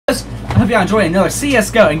hope y'all enjoy another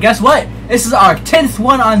CSGO. And guess what? This is our 10th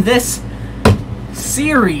one on this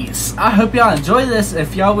series. I hope y'all enjoy this.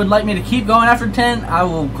 If y'all would like me to keep going after 10, I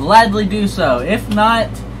will gladly do so. If not,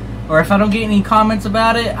 or if I don't get any comments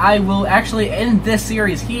about it, I will actually end this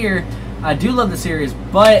series here. I do love the series,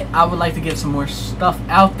 but I would like to get some more stuff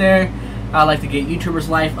out there. I'd like to get YouTubers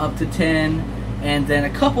Life up to 10, and then a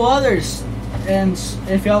couple others. And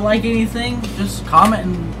if y'all like anything, just comment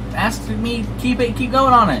and ask me keep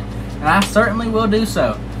going on it, and I certainly will do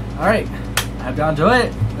so. All right, I hope y'all enjoy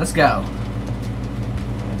it. Let's go.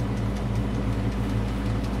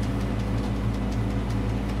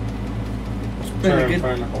 It's been a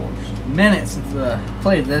good minute since I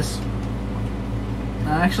played this.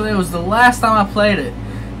 Actually, it was the last time I played it.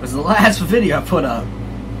 It was the last video I put up,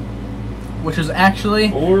 which was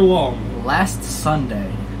actually last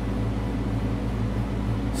Sunday.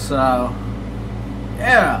 So,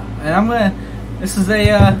 yeah, and I'm gonna. This is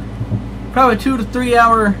a probably 2 to 3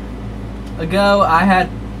 hour ago. I had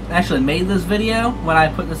actually made this video when I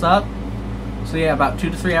put this up. So yeah, about 2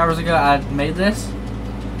 to 3 hours ago, I made this.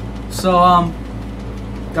 So I'm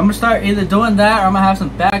gonna start either doing that or I'm gonna have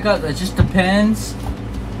some backup. It just depends.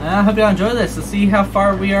 And I hope y'all enjoy this to see how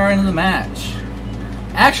far we are into the match.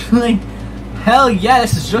 Actually, hell yeah,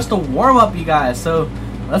 this is just a warm up, you guys. So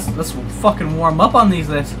let's fucking warm up on these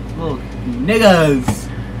little niggas.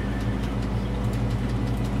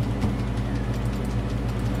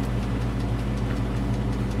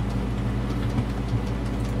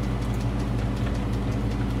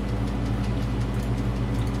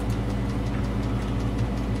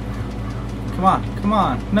 Come on, come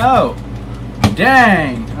on, no!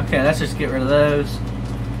 Dang! Okay, let's just get rid of those.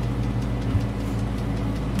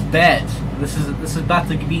 Bet. This is about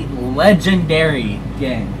to be legendary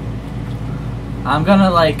game. I'm gonna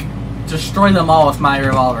like destroy them all with my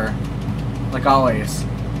revolver. Like always.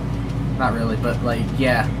 Not really, but like,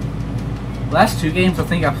 yeah. Last 2 games I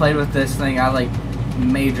think I played with this thing, I like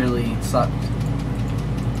majorly sucked.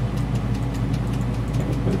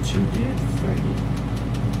 But you did, Freddy.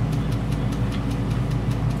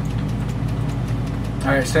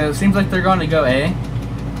 Alright, so it seems like they're going to go A.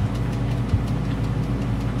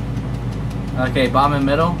 Okay, bomb in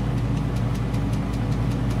middle.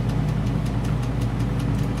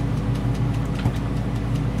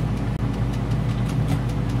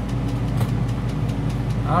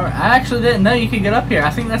 Alright, I actually didn't know you could get up here. I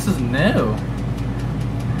think this is new.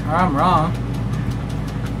 Or I'm wrong.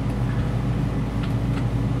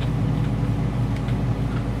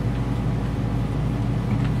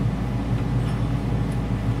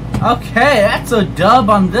 Okay, that's a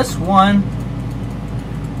dub on this one.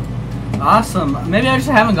 Awesome. Maybe I just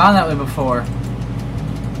haven't gone that way before.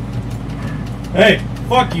 Hey,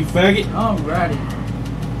 fuck you, faggot. Alrighty.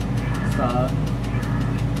 Stop.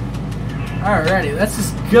 Alrighty, let's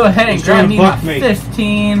just go ahead and grab me my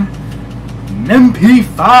 15 MP5. He's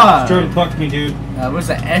trying to fuck me, dude. What's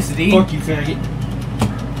that, SD? Fuck you, faggot.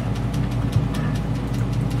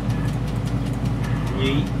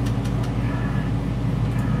 Yeet.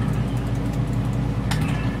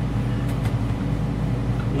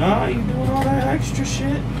 Nah, you doing all that extra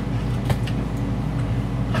shit?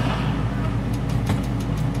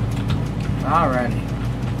 Alrighty.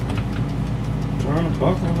 Trying to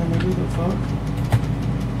buckle on me, who the fuck?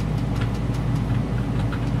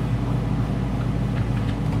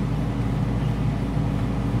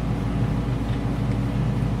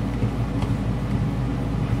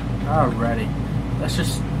 Alrighty. Let's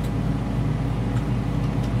just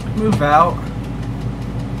move out.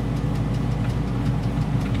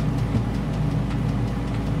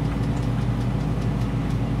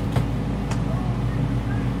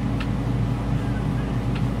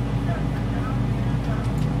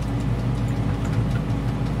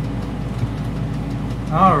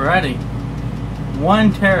 Alrighty.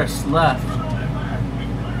 1 terrace left.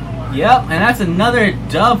 Yep, and that's another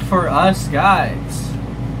dub for us guys.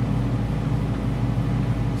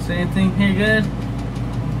 See anything here good?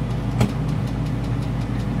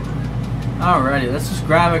 Alrighty, let's just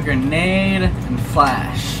grab a grenade and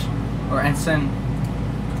flash. Or ensign.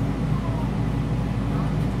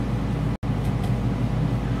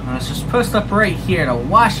 And let's just post up right here to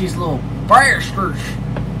watch these little bastards.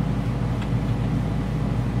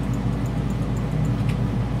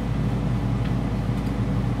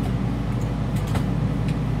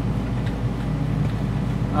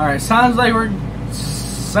 Alright, sounds like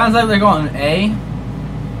they're going A.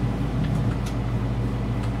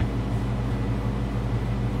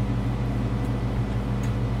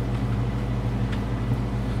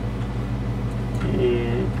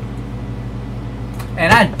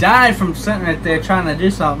 And I died from sitting right there trying to do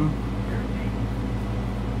something.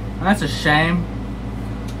 That's a shame.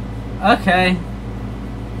 Okay.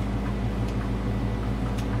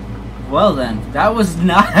 Well then, that was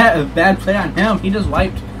not a bad play on him. He just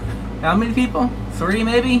wiped how many people? 3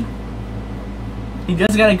 maybe? He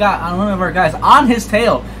just got a guy on one of our guys on his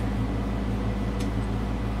tail.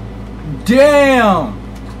 Damn!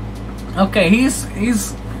 Okay, he's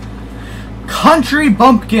Country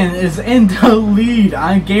Bumpkin is in the lead.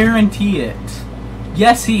 I guarantee it.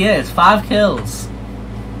 Yes, he is. 5 kills.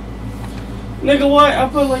 Nigga, what? I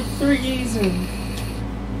put like 3 E's in.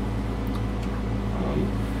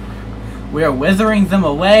 We are withering them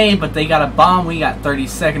away, but they got a bomb. We got 30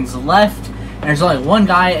 seconds left. And there's only 1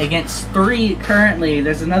 guy against 3 currently.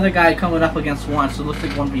 There's another guy coming up against 1, so it looks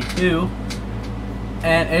like 1v2.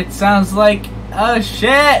 And it sounds like, oh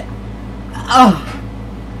shit! Oh!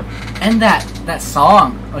 And that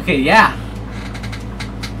song. Okay, yeah.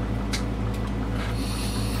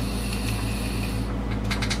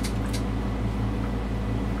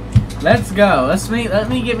 Let's go. Let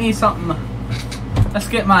me get me something. Let's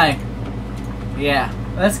get my, yeah.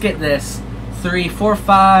 Let's get this. 3, 4,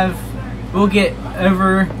 5. We'll get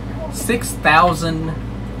over 6,000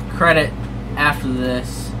 credit after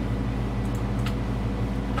this.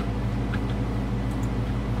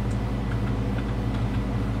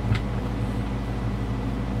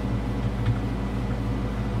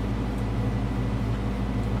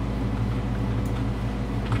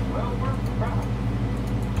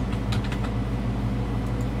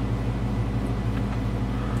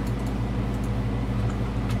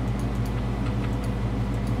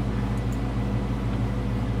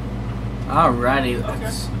 Alrighty,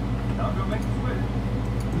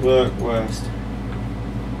 Look, West.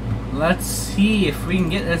 let's see if we can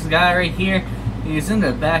get this guy right here. He's in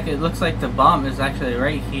the back. It looks like the bomb is actually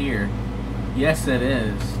right here. Yes, it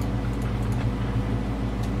is.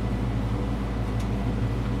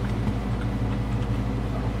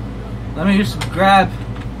 Let me just grab.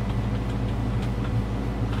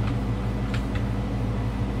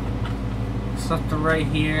 Something right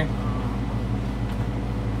here.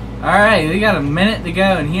 Alright, we got a minute to go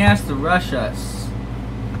and he has to rush us.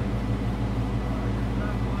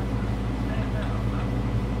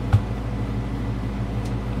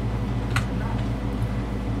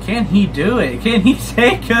 Can he do it? Can he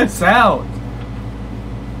take us out?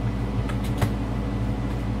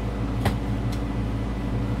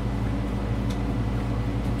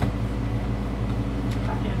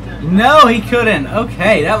 No, he couldn't.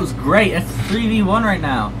 Okay, that was great. That's 3v1 right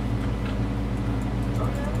now.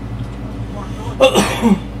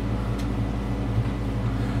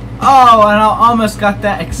 Oh, and I almost got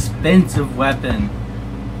that expensive weapon.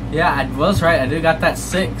 Yeah, I was right. I do got that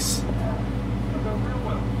 6.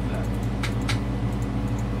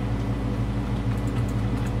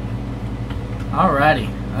 Alrighty,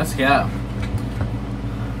 let's go.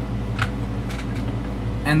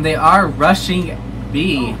 And they are rushing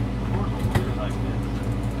B.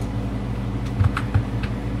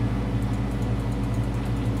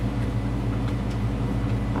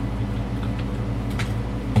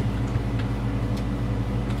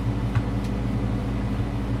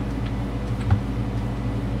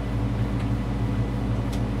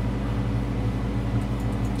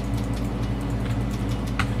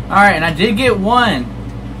 Alright, and I did get 1.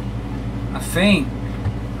 I think.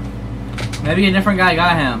 Maybe a different guy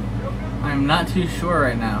got him. I'm not too sure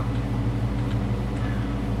right now.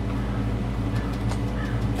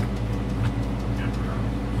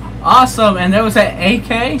 Awesome, and there was an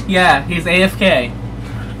AK? Yeah, he's AFK.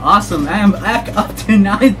 Awesome, I am back up to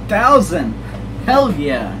 9,000. Hell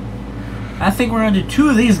yeah. I think we're going to do 2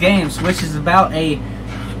 of these games, which is about a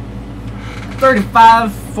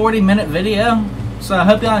 35-40 minute video. So I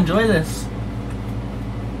hope y'all enjoy this.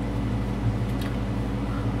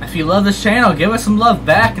 If you love this channel, give us some love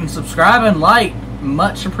back and subscribe and like.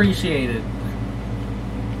 Much appreciated.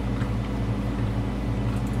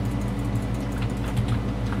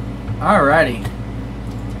 Alrighty.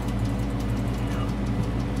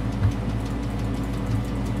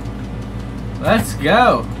 Let's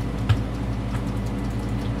go.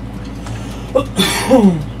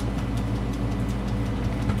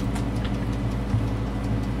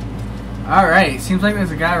 Alright, seems like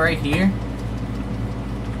there's a guy right here.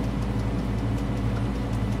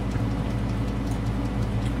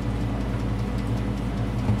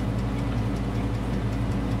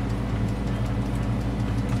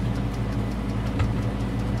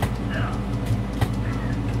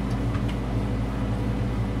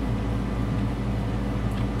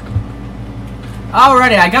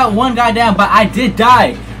 Alrighty, I got 1 guy down, but I did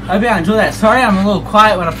die. I hope y'all enjoy that. Sorry I'm a little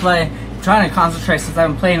quiet when I play. I'm trying to concentrate since I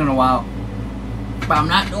haven't played in a while. but I'm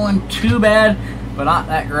not doing too bad, but not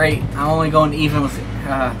that great. I'm only going even with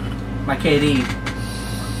my KD.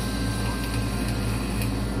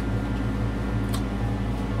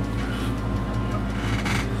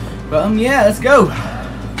 But yeah, let's go.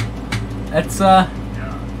 Let's oh,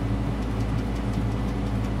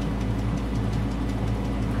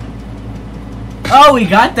 we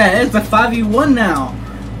got that. It's a 5v1 now.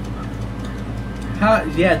 How?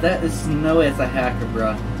 Yeah, that is no way it's a hacker,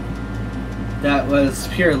 bro. That was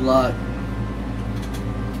pure luck.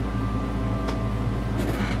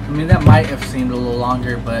 I mean, that might have seemed a little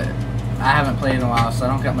longer, but I haven't played in a while, so I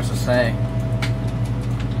don't got much to say.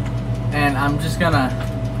 And I'm just gonna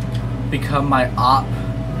become my op.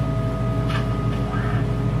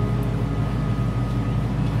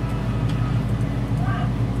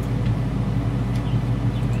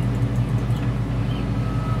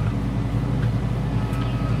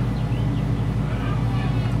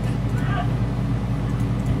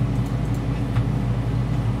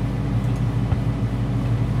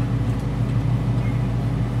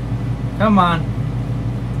 Come on.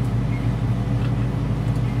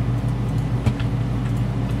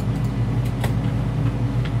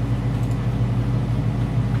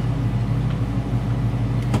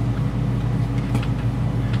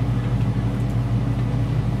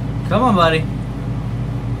 Come on, buddy.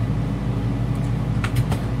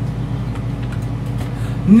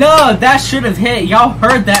 No, that should have hit. Y'all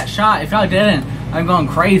heard that shot. If y'all didn't, I'm going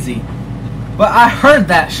crazy. But I heard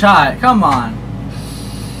that shot. Come on.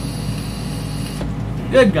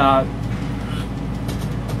 Good God.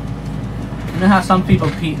 You know how some people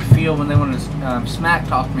feel when they want to smack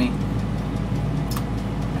talk me.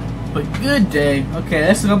 But good day. Okay,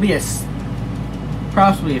 this is going to be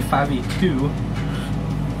possibly a 5v2.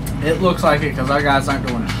 It looks like it because our guys aren't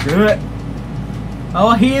doing shit.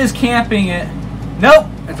 Oh, he is camping it. Nope,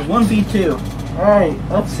 it's a 1v2. Alright,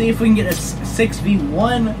 let's see if we can get a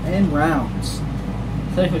 6v1 in rounds.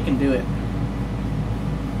 See if we can do it.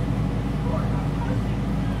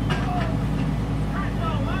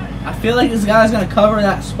 I feel like this guy's gonna cover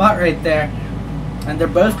that spot right there, and they're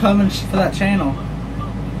both coming for that channel.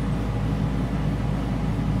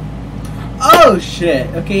 Oh shit!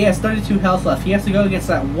 Okay, he has 32 health left. He has to go against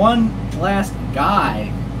that one last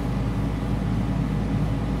guy.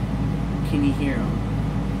 Can he hear him?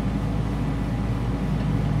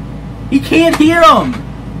 He can't hear him!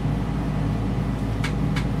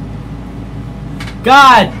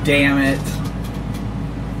 God damn it!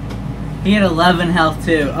 He had 11 health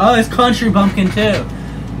too. Oh, it's Country Bumpkin too.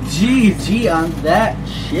 GG on that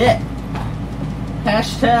shit.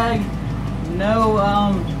 Hashtag no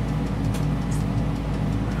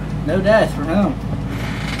death for him.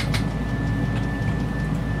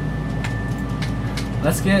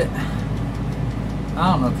 Let's get,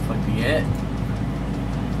 I don't know what the fuck to get.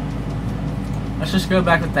 Let's just go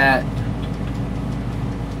back with that.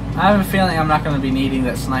 I have a feeling I'm not going to be needing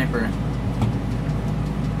that sniper.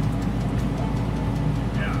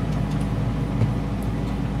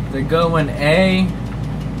 They're going A.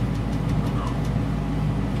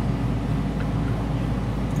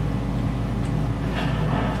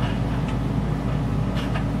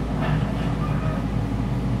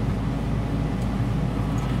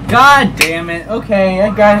 God damn it. Okay,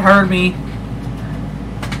 that guy heard me.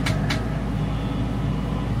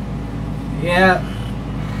 Yeah.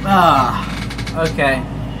 Okay.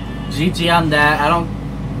 GG on that. I don't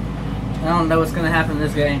know what's gonna happen in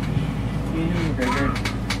this game.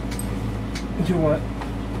 You what?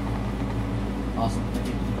 Awesome. Thank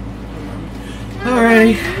you.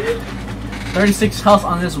 Alrighty. 36 health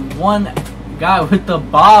on this one guy with the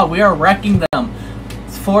bob. We are wrecking them.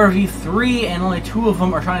 It's 4v3 and only 2 of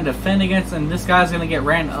them are trying to defend against, and this guy's gonna get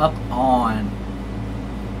ran up on.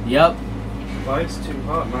 Yep. Device too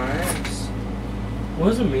hot, my ass. What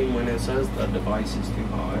does it mean when it says the device is too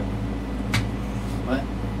hot? What?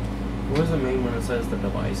 What does it mean when it says the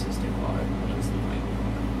device is too hot? What is the mic?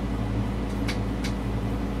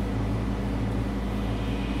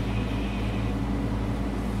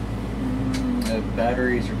 The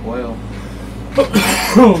batteries are boiled. I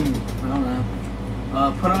don't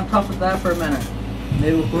know. Put on top of that for a minute.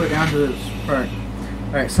 Maybe we'll cool it down to this part.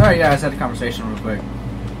 Alright, sorry guys, I had a conversation real quick.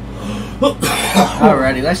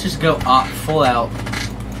 Alrighty, let's just go up, full out.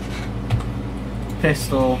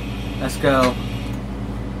 Pistol. Let's go.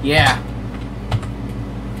 Yeah.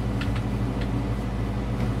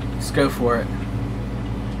 Let's go for it.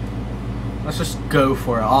 Let's just go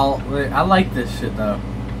for it. I like this shit though.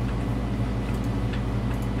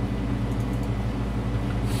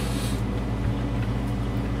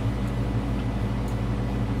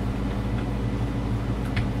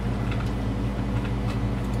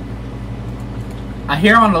 I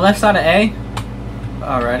hear him on the left side of A.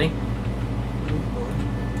 Alrighty.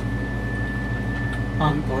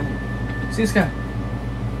 Huh? CSGO.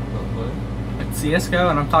 It's CSGO,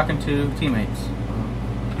 and I'm talking to teammates.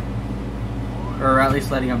 Or at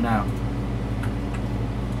least letting them know.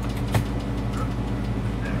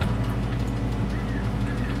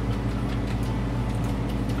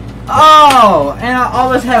 Oh! And I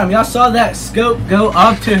almost had him. Y'all saw that scope go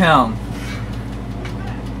up to him.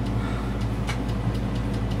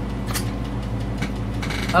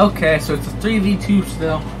 Okay, so it's a 3v2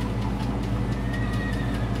 still.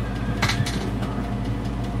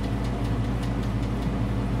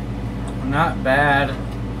 Not bad.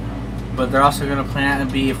 But they're also going to plant and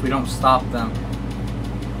B if we don't stop them.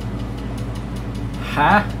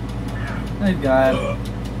 Ha! Thank God.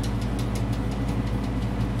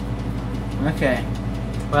 Okay.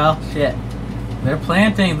 Well, shit. They're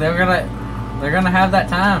planting. They're gonna have that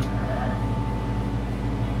time.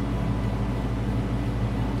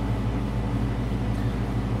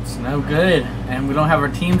 It's no good, and we don't have our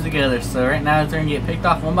teams together. So right now they're gonna get picked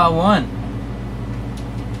off one by one.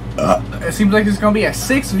 It seems like it's gonna be a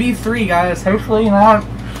 6v3, guys. Hopefully not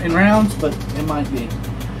in rounds, but it might be.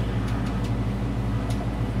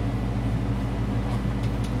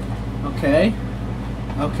 Okay.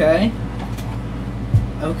 Okay.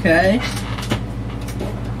 Okay.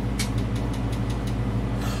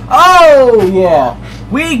 Oh, yeah.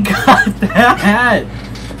 We got that.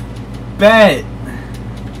 Bet.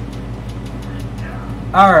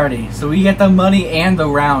 Alrighty. So we get the money and the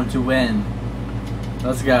round to win.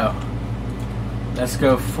 Let's go. Let's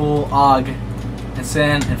go full AUG and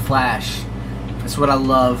Sin and Flash. That's what I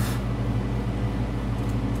love.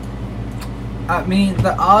 I mean,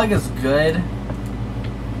 the AUG is good.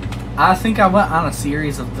 I think I went on a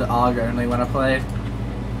series of the AUG only when I played.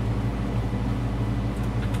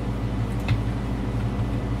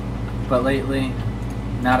 But lately,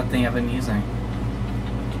 not a thing I've been using.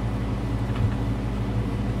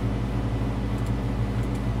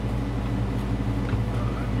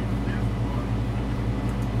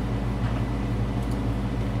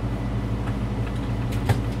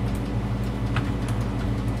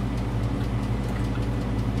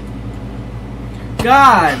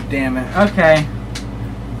 God damn it. Okay.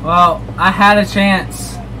 Well, I had a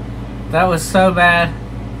chance. That was so bad.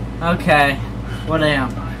 Okay. Well,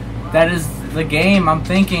 damn. That is the game I'm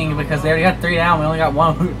thinking because they already got 3 down. We only got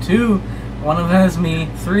 1, 2. One of them is me.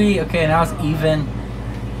 3. Okay, now it's even.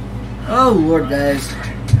 Oh, Lord, guys.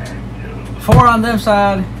 4 on their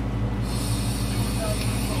side.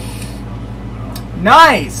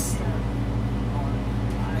 Nice!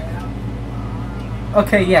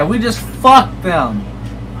 Okay, yeah, we just fucked them.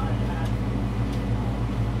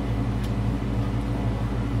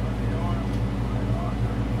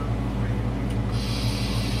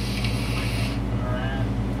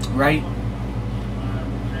 Right?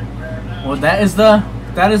 Well, that is the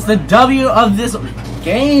W of this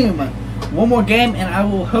game. One more game, and I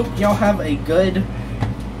will hope y'all have a good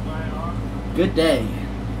day.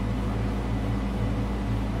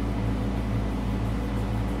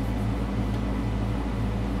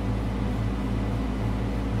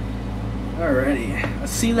 Alrighty,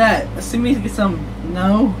 let's see that. Let's see me get some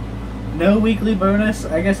no weekly bonus.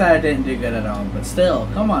 I guess I didn't do good at all, but still,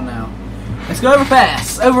 come on now. Let's go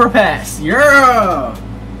overpass, yeah!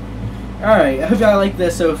 Alright, I hope y'all like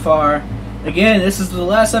this so far. Again, this is the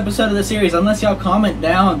last episode of the series, unless y'all comment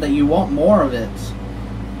down that you want more of it.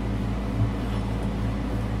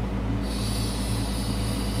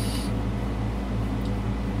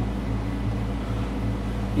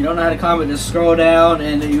 You don't know how to comment, just scroll down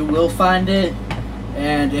and you will find it.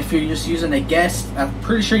 And if you're just using a guest, I'm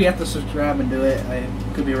pretty sure you have to subscribe and do it. I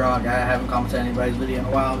could be wrong, I haven't commented on anybody's video in a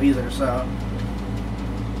while either, so.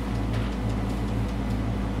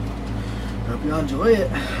 Hope y'all enjoy it.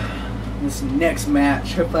 This next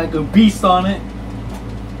match, hopefully I go beast on it.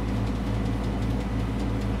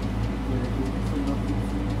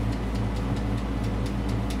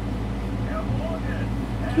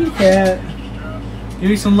 Kitty cat. Give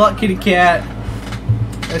me some luck, kitty cat.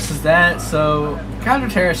 This is that, so Counter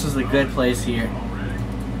Terrace is a good place here.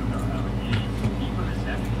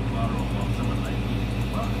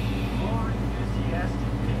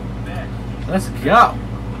 Let's go.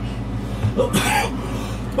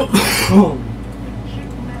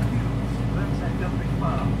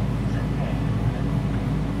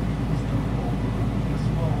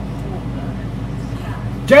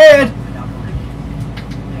 Dead.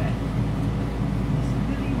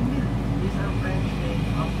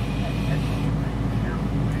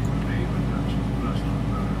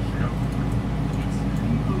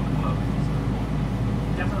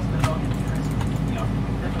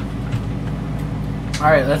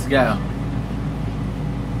 Alright, let's go.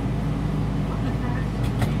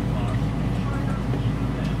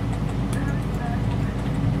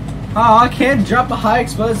 Oh, I can't drop a high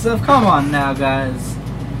explosive. Come on now, guys.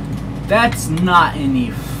 That's not any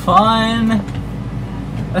fun.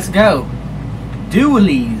 Let's go.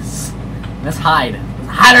 Dualies. Let's hide. Let's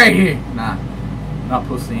hide right here. Nah. Not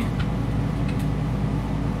pussy.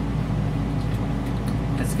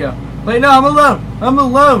 Let's go. Wait, no, I'm alone. I'm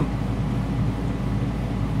alone.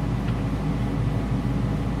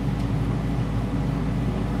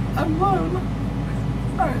 I'm alone.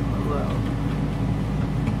 I'm alone.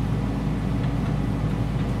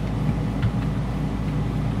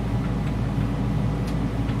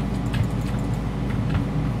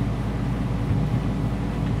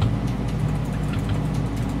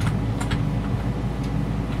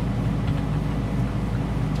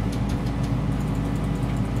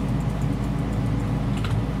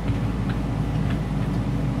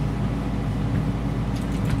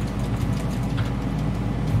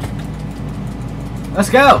 Let's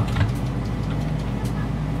go!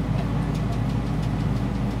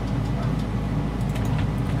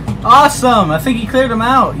 Awesome! I think he cleared them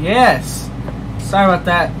out. Yes! Sorry about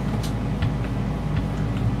that.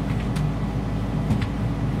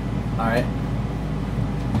 Alright.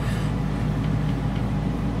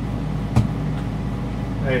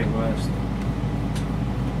 Hey, West.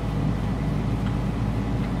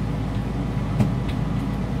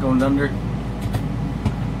 Going under.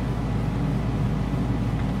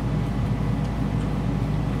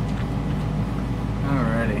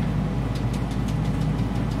 Alrighty.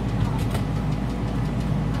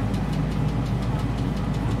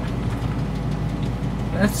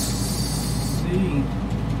 Let's see.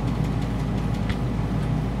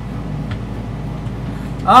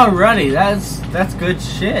 Alrighty, that's good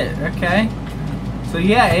shit. Okay. So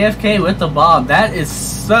yeah, AFK with the bomb. That is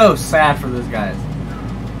so sad for those guys.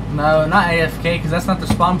 No, not AFK, because that's not the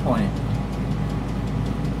spawn point.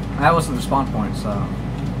 That wasn't the spawn point, so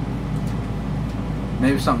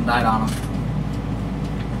maybe something died on him.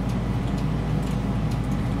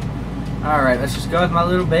 Alright, let's just go with my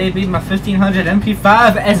little baby, my 1500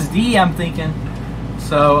 MP5 SD, I'm thinking.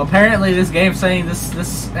 So apparently this game's saying this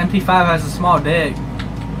MP5 has a small dick.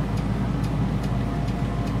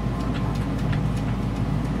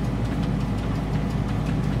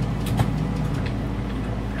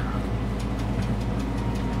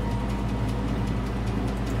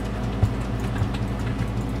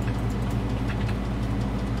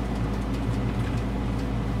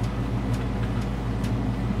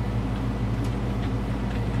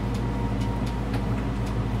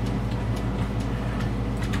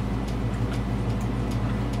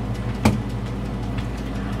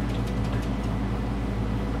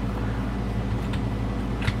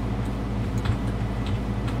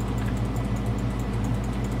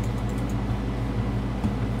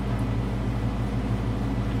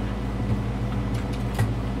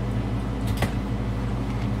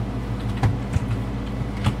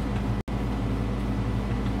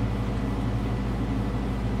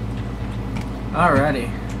 Alrighty.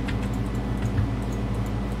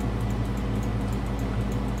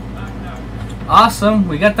 Awesome.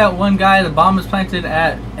 We got that one guy. The bomb is planted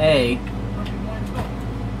at A.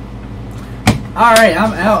 Alright,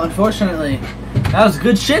 I'm out, unfortunately. That was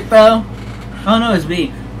good shit, though. Oh, no, it's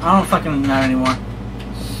B. I don't fucking know anymore.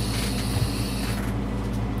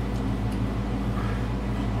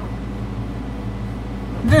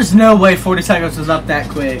 There's no way 40 seconds was up that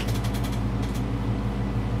quick.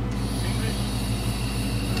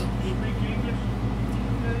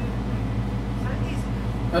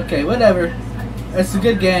 Okay, whatever. It's a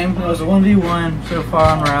good game. It was a 1v1 so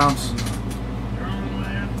far on rounds.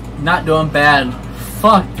 Not doing bad.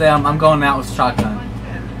 Fuck them. I'm going out with shotgun.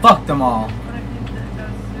 Fuck them all.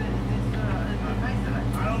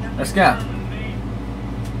 Let's go.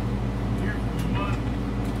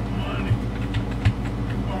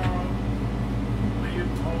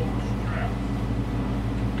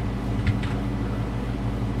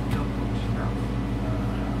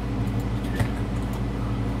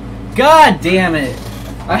 God damn it!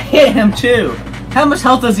 I hit him too! How much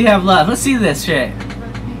health does he have left? Let's see this shit.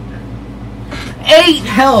 8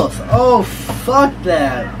 health! Oh, fuck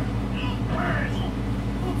that.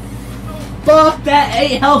 Fuck that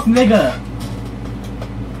 8 health nigga!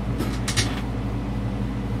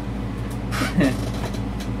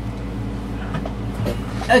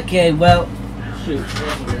 Okay, well, shoot.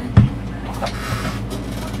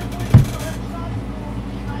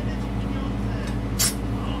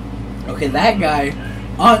 Okay, that guy,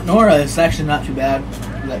 Aunt Nora, is actually not too bad.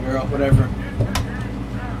 That girl, whatever.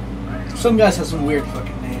 Some guys have some weird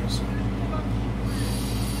fucking names.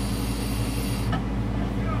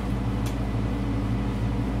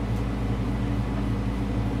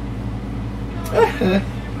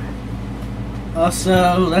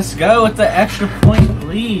 Also, let's go with the extra point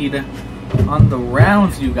lead on the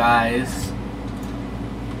rounds, you guys.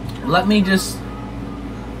 Let me just...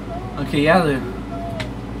 Okay, yeah, the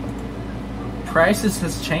prices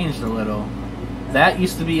has changed a little. That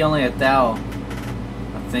used to be only $1,000,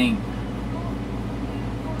 I think.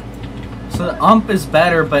 So the ump is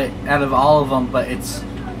better, but out of all of them, but it's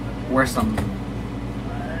worse on...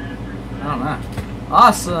 I don't know.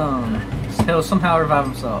 Awesome! He'll somehow revive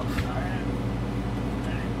himself.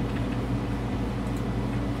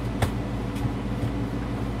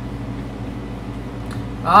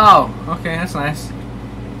 Oh, okay, that's nice.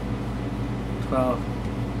 12.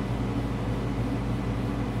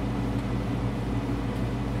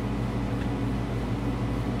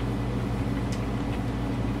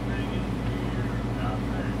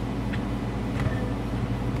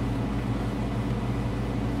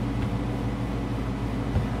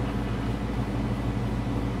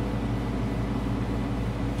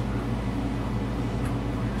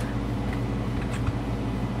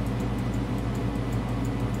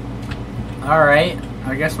 Alright,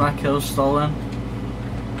 I guess my kill's stolen.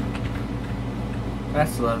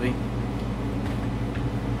 That's lovely.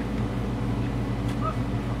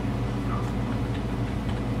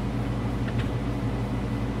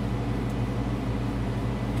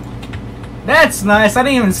 That's nice. I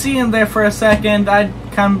didn't even see him there for a second. I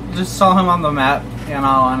kind of just saw him on the map, in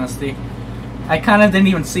all honesty. I kind of didn't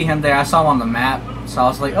even see him there. I saw him on the map. So I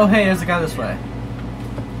was like, oh hey, there's a guy this way.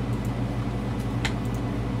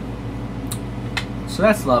 So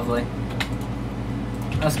that's lovely.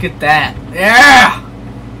 Let's get that. Yeah!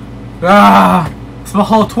 Ah! It's my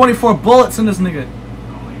whole 24 bullets in this nigga.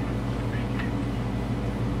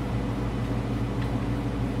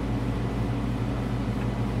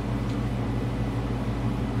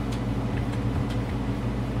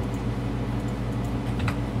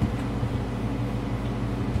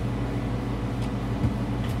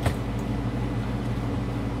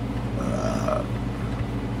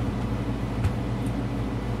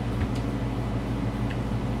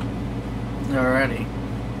 Alrighty.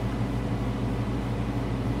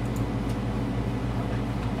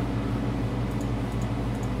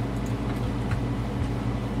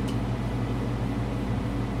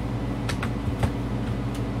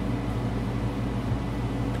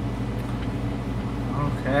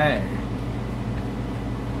 Okay.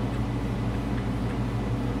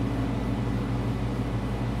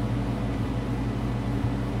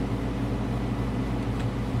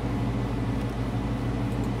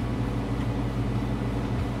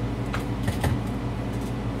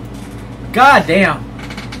 God damn.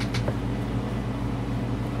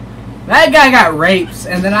 That guy got rapes,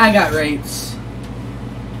 and then I got rapes.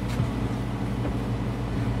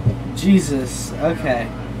 Jesus. Okay.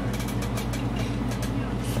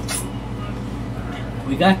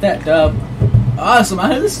 We got that dub. Awesome. I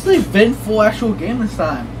heard this is an eventful actual game this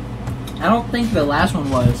time. I don't think the last one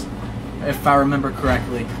was, if I remember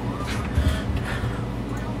correctly.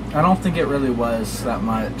 I don't think it really was that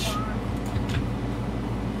much.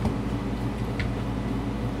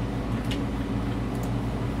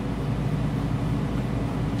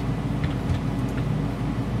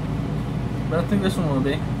 But I think this one will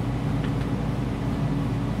be.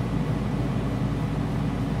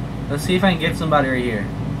 Let's see if I can get somebody right here.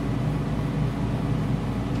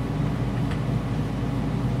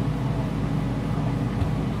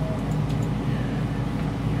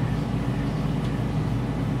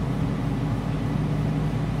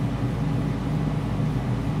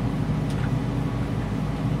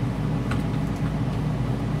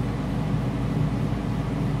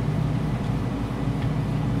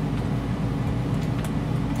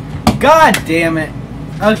 God damn it.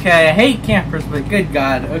 Okay, I hate campers, but good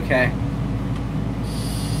God, okay.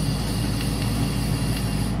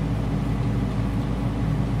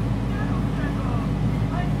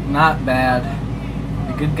 Not bad.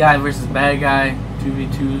 A good guy versus bad guy.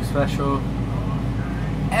 2v2 special.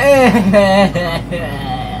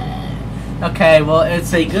 Okay, well,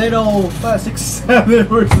 it's a good old 5, 6, 7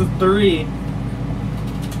 versus 3.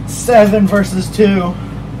 7 versus 2.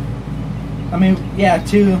 I mean, yeah,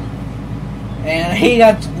 2. And he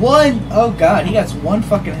got 1. Oh God, he got 1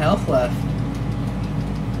 fucking health left.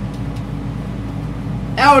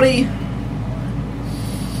 Outie.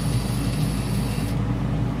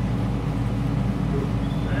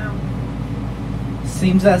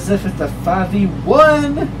 Seems as if it's a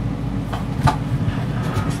 5v1.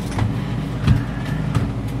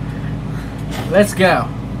 Let's go.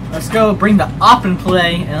 Let's go bring the op in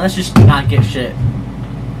play, and let's just not get shit.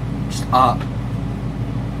 Just op.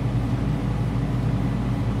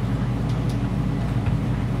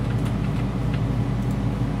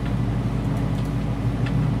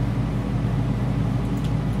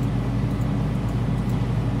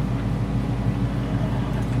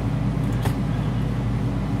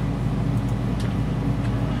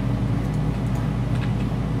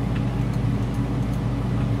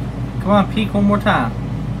 Come on, peek one more time.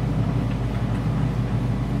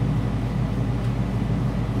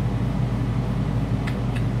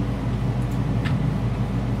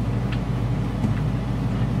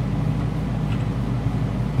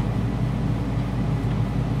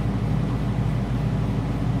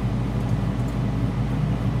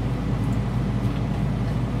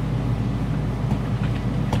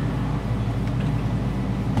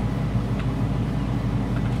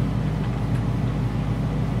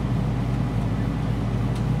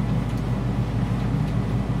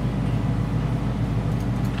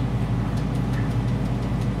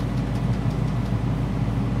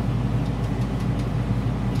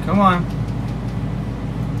 Come on.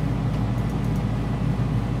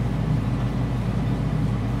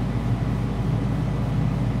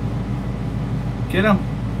 Get him.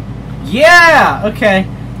 Yeah! Okay.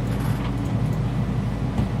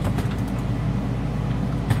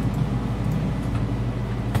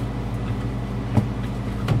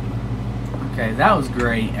 Okay, that was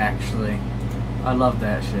great, actually. I love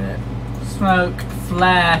that shit. Smoke,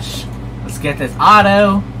 flash. Let's get this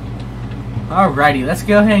auto. Alrighty, let's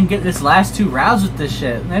go ahead and get this last 2 rounds with this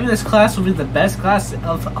shit. Maybe this class will be the best class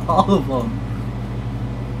of all of them.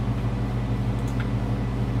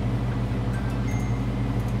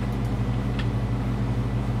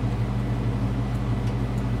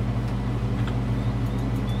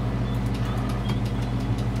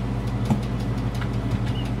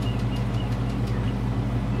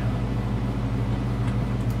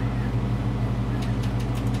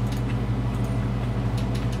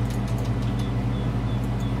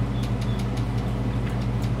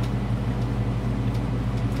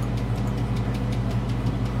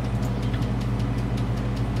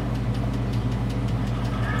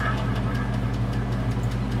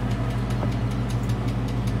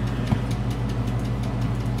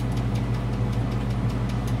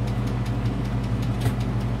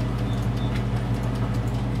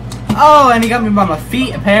 Oh, and he got me by my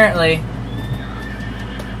feet, apparently.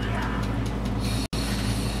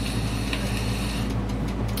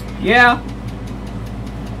 Yeah.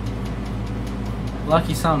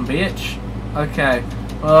 Lucky son of a bitch. Okay.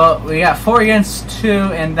 Well, we got 4 against 2,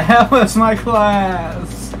 and that was my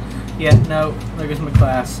class. Yeah, no. There goes my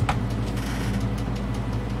class.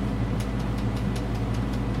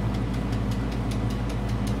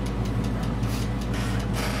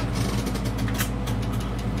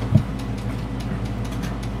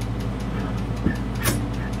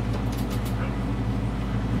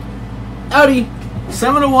 Howdy,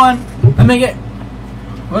 7-1. Let me get.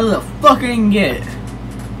 What the fuck I can get?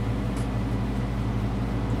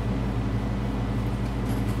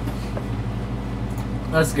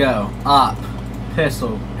 Let's go. Op,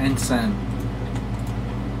 pistol, ensign.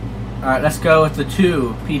 Alright, let's go with the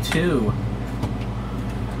 2, P2.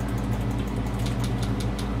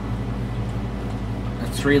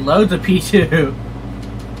 Let's reload the P2.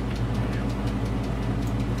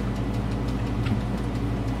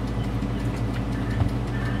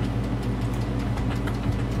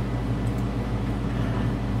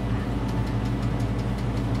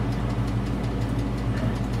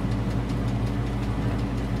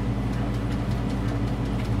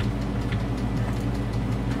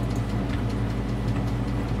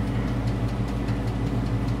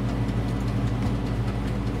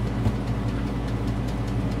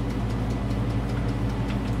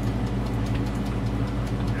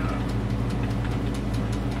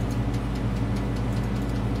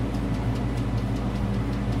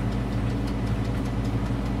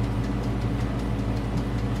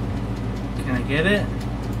 Can I get it?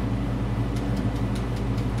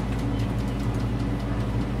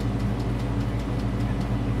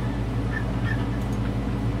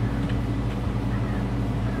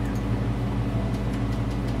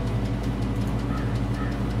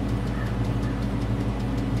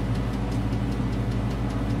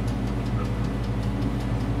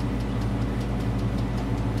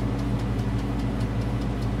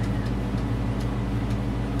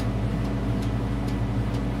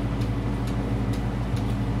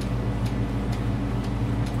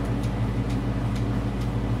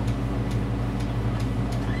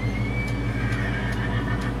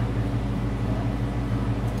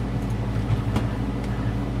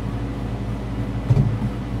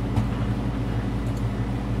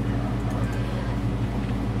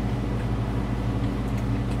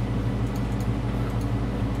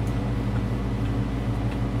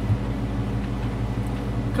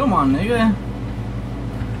 Come on, nigga.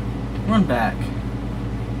 Run back.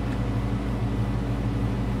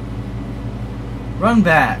 Run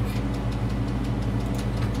back.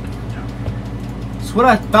 That's what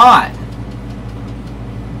I thought.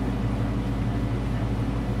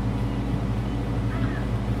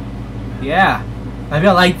 Yeah. Maybe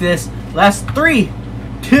I like this. Last 3,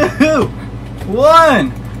 2,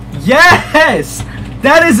 1. Yes!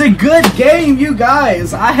 That is a good game, you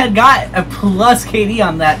guys. I had got a plus KD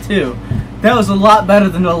on that, too. That was a lot better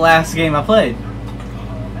than the last game I played.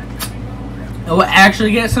 Oh,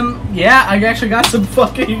 actually get some... Yeah, I actually got some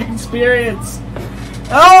fucking experience.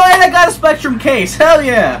 Oh, and I got a Spectrum case. Hell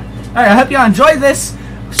yeah. Alright, I hope y'all enjoyed this.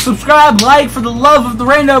 Subscribe, like, for the love of the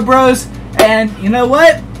Rainbow Bros. And you know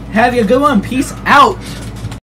what? Have you a good one. Peace out.